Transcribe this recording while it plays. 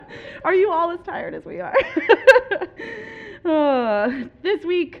Are you all as tired as we are? This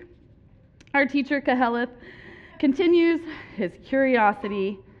week, our teacher, Qoheleth, continues his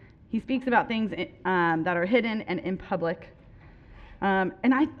curiosity. He speaks about things that are hidden and in public. And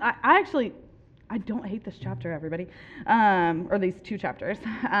I don't hate this chapter, everybody, or these two chapters.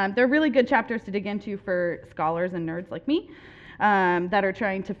 They're really good chapters to dig into for scholars and nerds like me that are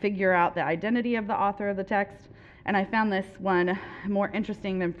trying to figure out the identity of the author of the text. And I found this one more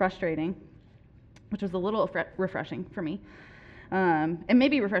interesting than frustrating, which was a little refreshing for me. And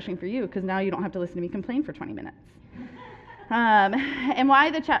maybe refreshing for you, because now you don't have to listen to me complain for 20 minutes. And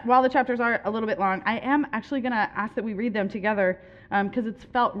while the chapters are a little bit long, I am actually going to ask that we read them together, because it's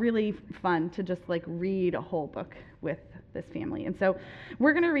felt really fun to just like read a whole book with this family. And so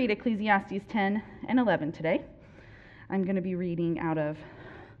we're going to read Ecclesiastes 10 and 11 today. I'm going to be reading out of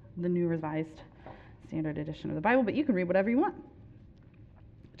the New Revised Standard Edition of the Bible, but you can read whatever you want.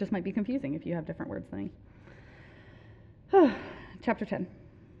 It just might be confusing if you have different words than me. Chapter 10.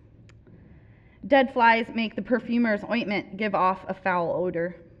 Dead flies make the perfumer's ointment give off a foul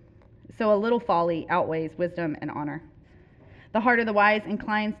odor. So a little folly outweighs wisdom and honor. The heart of the wise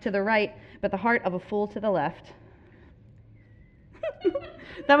inclines to the right, but the heart of a fool to the left.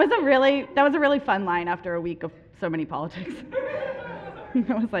 That was a really fun line after a week of so many politics.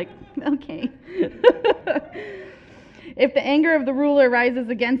 I was like, okay. If the anger of the ruler rises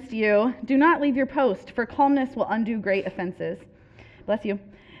against you, do not leave your post, for calmness will undo great offenses. Bless you.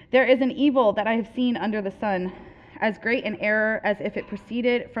 There is an evil that I have seen under the sun, as great an error as if it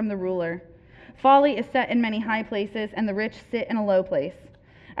proceeded from the ruler. Folly is set in many high places, and the rich sit in a low place.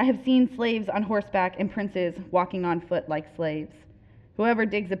 I have seen slaves on horseback and princes walking on foot like slaves. Whoever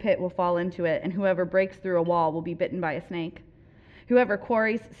digs a pit will fall into it, and whoever breaks through a wall will be bitten by a snake. Whoever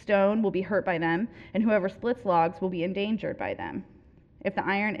quarries stone will be hurt by them, and whoever splits logs will be endangered by them. If the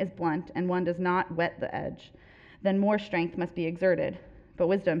iron is blunt and one does not whet the edge, then more strength must be exerted, but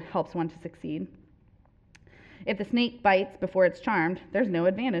wisdom helps one to succeed. If the snake bites before it's charmed, there's no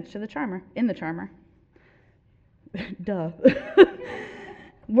advantage to the charmer. Duh.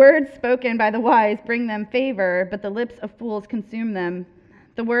 Words spoken by the wise bring them favor, but the lips of fools consume them.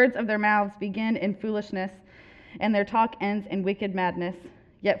 The words of their mouths begin in foolishness, and their talk ends in wicked madness.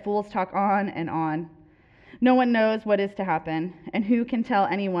 Yet fools talk on and on. No one knows what is to happen, and who can tell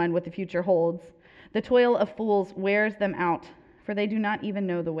anyone what the future holds? The toil of fools wears them out, for they do not even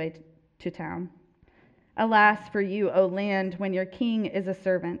know the way to town. Alas for you, O land, when your king is a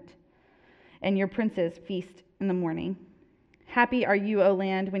servant, and your princes feast in the morning. Happy are you, O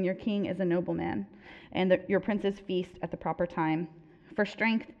land, when your king is a nobleman, and your princes feast at the proper time, for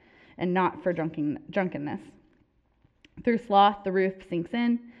strength and not for drunkenness. Through sloth the roof sinks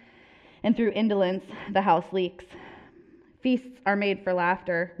in, and through indolence the house leaks. Feasts are made for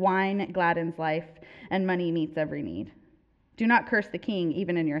laughter, wine gladdens life, and money meets every need. Do not curse the king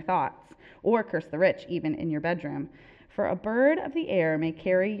even in your thoughts, or curse the rich even in your bedroom, for a bird of the air may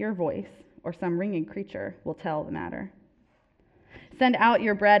carry your voice, or some ringing creature will tell the matter. Send out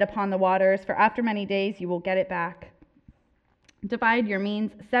your bread upon the waters, for after many days you will get it back. Divide your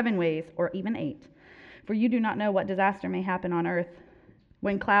means 7 ways, or even 8, for you do not know what disaster may happen on earth.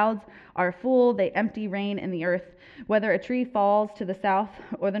 When clouds are full, they empty rain in the earth. Whether a tree falls to the south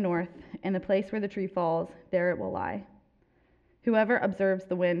or the north, in the place where the tree falls, there it will lie. Whoever observes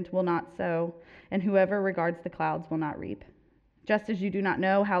the wind will not sow, and whoever regards the clouds will not reap. Just as you do not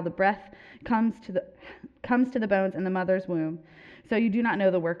know how the breath comes to the bones in the mother's womb, so you do not know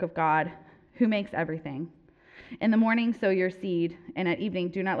the work of God, who makes everything. In the morning sow your seed, and at evening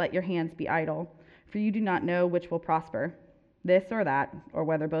do not let your hands be idle, for you do not know which will prosper, this or that, or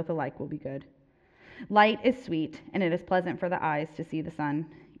whether both alike will be good. Light is sweet, and it is pleasant for the eyes to see the sun.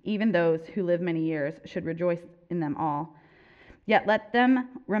 Even those who live many years should rejoice in them all. Yet let them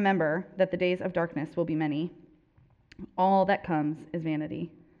remember that the days of darkness will be many. All that comes is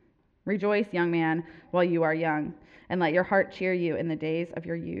vanity. Rejoice, young man, while you are young, and let your heart cheer you in the days of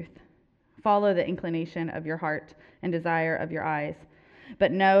your youth. Follow the inclination of your heart and desire of your eyes,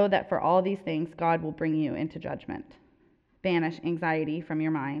 but know that for all these things God will bring you into judgment. Banish anxiety from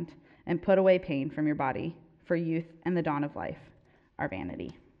your mind and put away pain from your body, for youth and the dawn of life are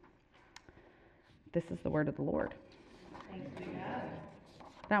vanity. This is the word of the Lord. Thanks be to God.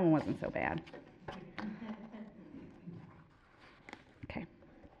 That one wasn't so bad. Okay.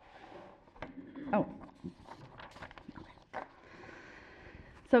 Oh.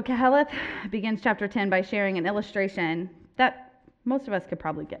 So Qoheleth begins chapter 10 by sharing an illustration that most of us could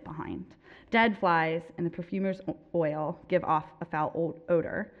probably get behind. Dead flies and the perfumer's oil give off a foul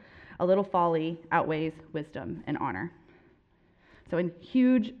odor. A little folly outweighs wisdom and honor. So in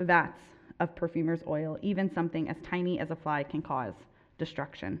huge vats of perfumer's oil, even something as tiny as a fly can cause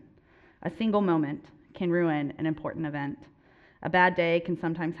destruction. A single moment can ruin an important event. A bad day can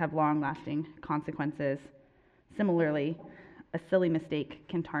sometimes have long-lasting consequences. Similarly, a silly mistake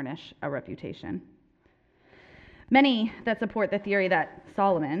can tarnish a reputation. Many that support the theory that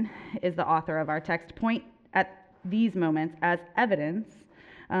Solomon is the author of our text point at these moments as evidence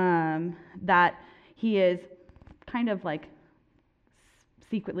that he is kind of like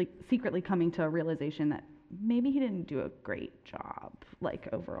secretly coming to a realization that maybe he didn't do a great job, like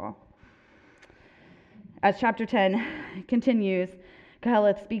overall. As chapter 10 continues,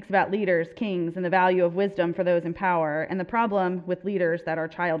 Qoheleth speaks about leaders, kings, and the value of wisdom for those in power, and the problem with leaders that are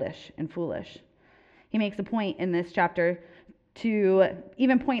childish and foolish. He makes a point in this chapter to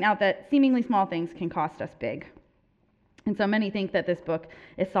even point out that seemingly small things can cost us big. And so many think that this book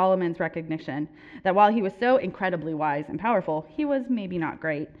is Solomon's recognition that while he was so incredibly wise and powerful, he was maybe not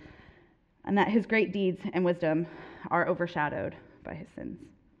great, and that his great deeds and wisdom are overshadowed by his sins.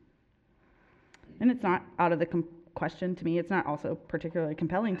 And it's not out of the question to me. It's not also particularly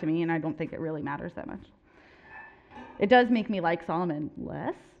compelling to me, and I don't think it really matters that much. It does make me like Solomon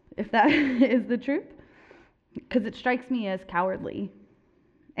less, if that is the truth, because it strikes me as cowardly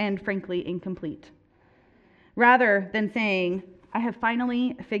and frankly incomplete. Rather than saying, I have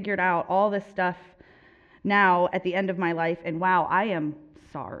finally figured out all this stuff now at the end of my life, and wow, I am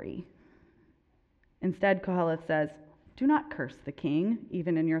sorry. Instead, Qoheleth says, do not curse the king,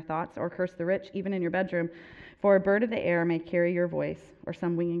 even in your thoughts, or curse the rich, even in your bedroom, for a bird of the air may carry your voice, or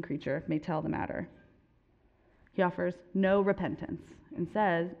some winged creature may tell the matter. He offers no repentance, and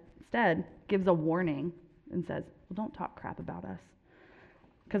instead gives a warning and says, well, don't talk crap about us,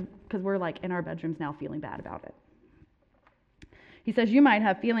 because we're like in our bedrooms now feeling bad about it. He says you might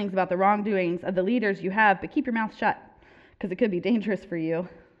have feelings about the wrongdoings of the leaders you have, but keep your mouth shut, because it could be dangerous for you.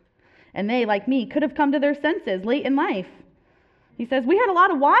 And they, like me, could have come to their senses late in life. He says, we had a lot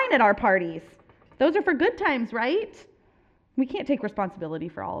of wine at our parties. Those are for good times, right? We can't take responsibility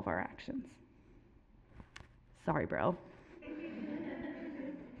for all of our actions. Sorry, bro.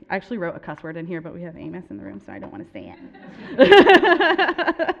 I actually wrote a cuss word in here, but we have Amos in the room, so I don't want to say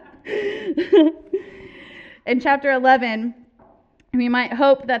it. In chapter 11, we might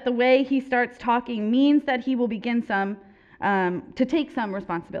hope that the way he starts talking means that he will begin to take some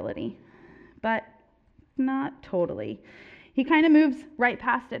responsibility, but not totally. He kind of moves right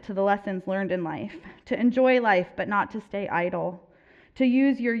past it to the lessons learned in life, to enjoy life but not to stay idle, to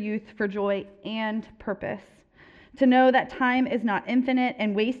use your youth for joy and purpose, to know that time is not infinite,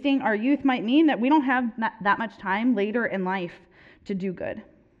 and wasting our youth might mean that we don't have that much time later in life to do good.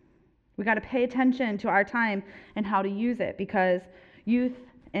 We got to pay attention to our time and how to use it, because youth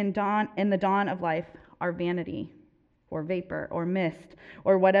and the dawn of life are vanity, or vapor, or mist,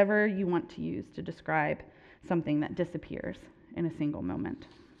 or whatever you want to use to describe something that disappears in a single moment.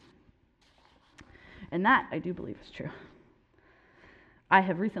 And that, I do believe, is true. I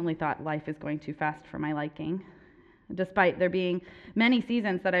have recently thought life is going too fast for my liking, despite there being many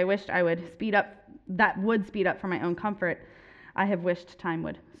seasons that I wished I would speed up, for my own comfort. I have wished time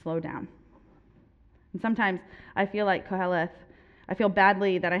would slow down. And sometimes I feel like Qoheleth, I feel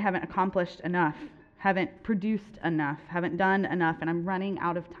badly that I haven't accomplished enough, haven't produced enough, haven't done enough, and I'm running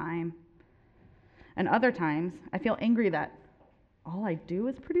out of time. And other times, I feel angry that all I do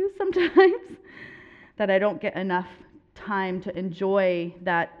is produce sometimes, that I don't get enough time to enjoy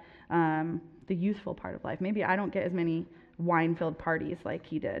that, the youthful part of life. Maybe I don't get as many wine-filled parties like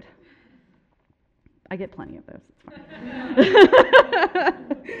he did. I get plenty of those, it's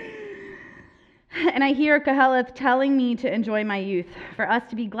fine. And I hear Qoheleth telling me to enjoy my youth, for us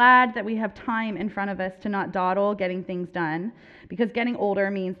to be glad that we have time in front of us to not dawdle getting things done, because getting older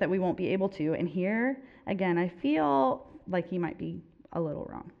means that we won't be able to. And here, again, I feel like he might be a little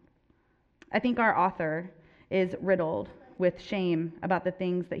wrong. I think our author is riddled with shame about the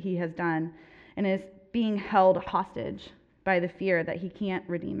things that he has done, and is being held hostage by the fear that he can't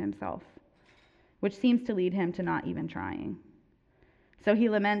redeem himself, which seems to lead him to not even trying. So he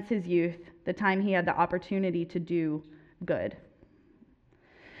laments his youth, the time he had the opportunity to do good.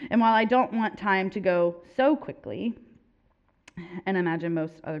 And while I don't want time to go so quickly, and I imagine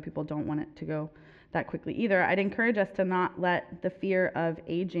most other people don't want it to go that quickly either, I'd encourage us to not let the fear of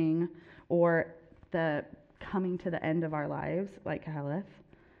aging or the coming to the end of our lives, like Qoheleth,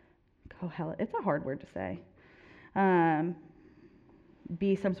 it's a hard word to say,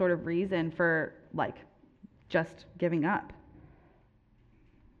 be some sort of reason for like just giving up.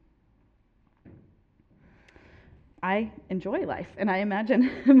 I enjoy life, and I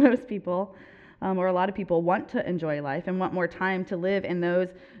imagine most people or a lot of people want to enjoy life and want more time to live in those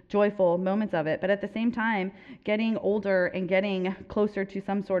joyful moments of it. But at the same time, getting older and getting closer to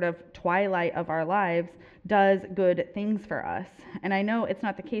some sort of twilight of our lives does good things for us. And I know it's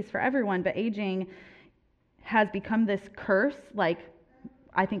not the case for everyone, but aging has become this curse, like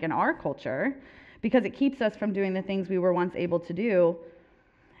I think in our culture, because it keeps us from doing the things we were once able to do.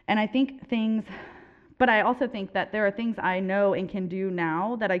 And but I also think that there are things I know and can do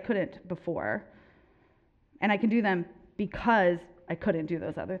now that I couldn't before. And I can do them because I couldn't do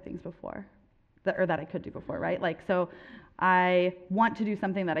those other things before, that I could do before, right? Like, so I want to do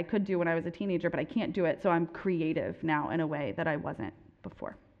something that I could do when I was a teenager, but I can't do it. So I'm creative now in a way that I wasn't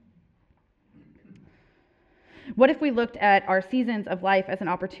before. What if we looked at our seasons of life as an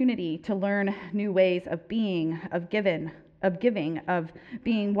opportunity to learn new ways of being, of giving, of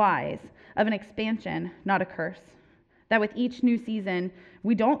being wise, of an expansion, not a curse? That with each new season,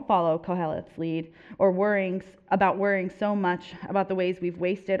 we don't follow Qoheleth's lead or worrying so much about the ways we've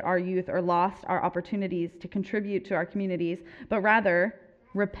wasted our youth or lost our opportunities to contribute to our communities, but rather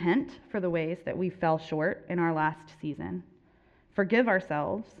repent for the ways that we fell short in our last season, forgive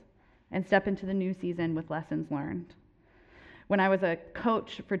ourselves, and step into the new season with lessons learned. When I was a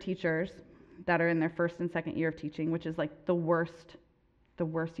coach for teachers that are in their first and second year of teaching, which is like the worst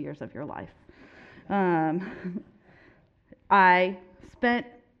years of your life, I spent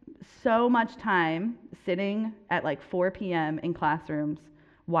so much time sitting at like 4 p.m. in classrooms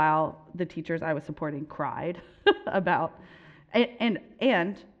while the teachers I was supporting cried about,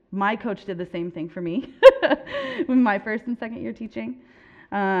 and my coach did the same thing for me with my first and second year teaching.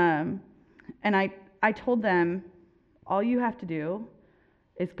 And I told them, all you have to do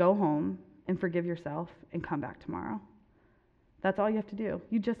is go home and forgive yourself and come back tomorrow. That's all you have to do.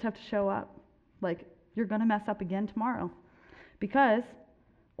 You just have to show up. Like, you're going to mess up again tomorrow.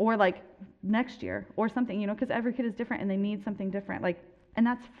 Or like next year or something, because every kid is different and they need something different. Like, and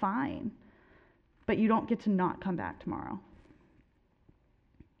that's fine. But you don't get to not come back tomorrow.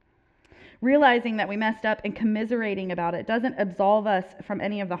 Realizing that we messed up and commiserating about it doesn't absolve us from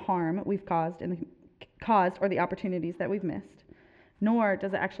any of the harm we've caused or the opportunities that we've missed, nor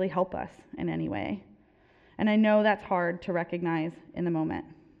does it actually help us in any way. And I know that's hard to recognize in the moment.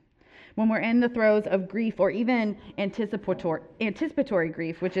 When we're in the throes of grief or even anticipatory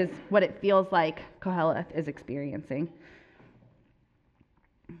grief, which is what it feels like Qoheleth is experiencing.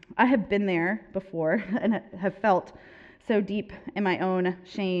 I have been there before and have felt so deep in my own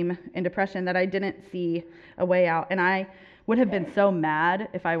shame and depression that I didn't see a way out. And I would have been so mad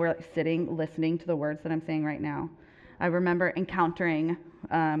if I were sitting listening to the words that I'm saying right now. I remember encountering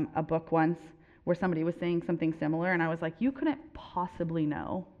a book once where somebody was saying something similar, and I was like, you couldn't possibly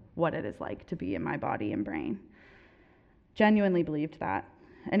know what it is like to be in my body and brain. Genuinely believed that.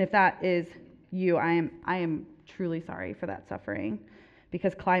 And if that is you, I am truly sorry for that suffering,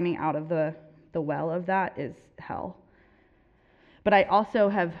 because climbing out of the well of that is hell. But I also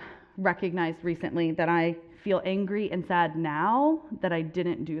have recognized recently that I feel angry and sad now that I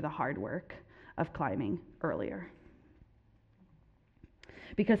didn't do the hard work of climbing earlier.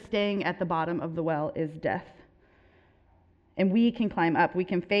 Because staying at the bottom of the well is death. And we can climb up. We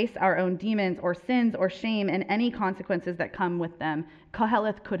can face our own demons or sins or shame and any consequences that come with them.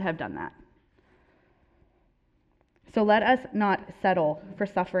 Qoheleth could have done that. So let us not settle for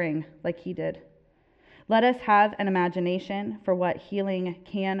suffering like he did. Let us have an imagination for what healing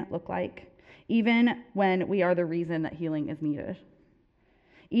can look like, even when we are the reason that healing is needed,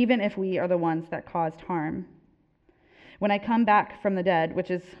 even if we are the ones that caused harm. When I come back from the dead,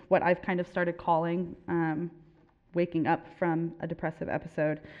 which is what I've kind of started calling waking up from a depressive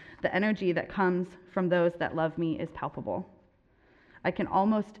episode, the energy that comes from those that love me is palpable. I can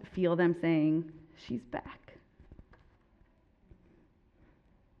almost feel them saying, she's back.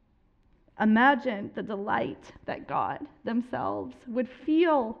 Imagine the delight that God themselves would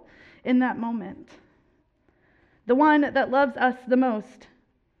feel in that moment. The one that loves us the most.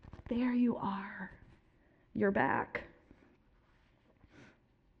 There you are. You're back.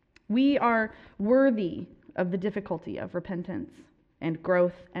 We are worthy of the difficulty of repentance and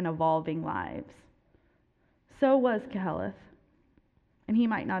growth and evolving lives. So was Qoheleth. And he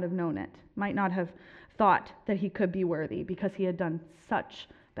might not have known it, might not have thought that he could be worthy because he had done such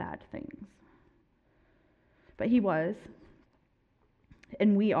bad things. But he was,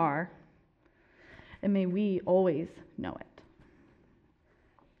 and we are, and may we always know it.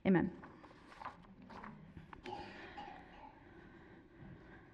 Amen.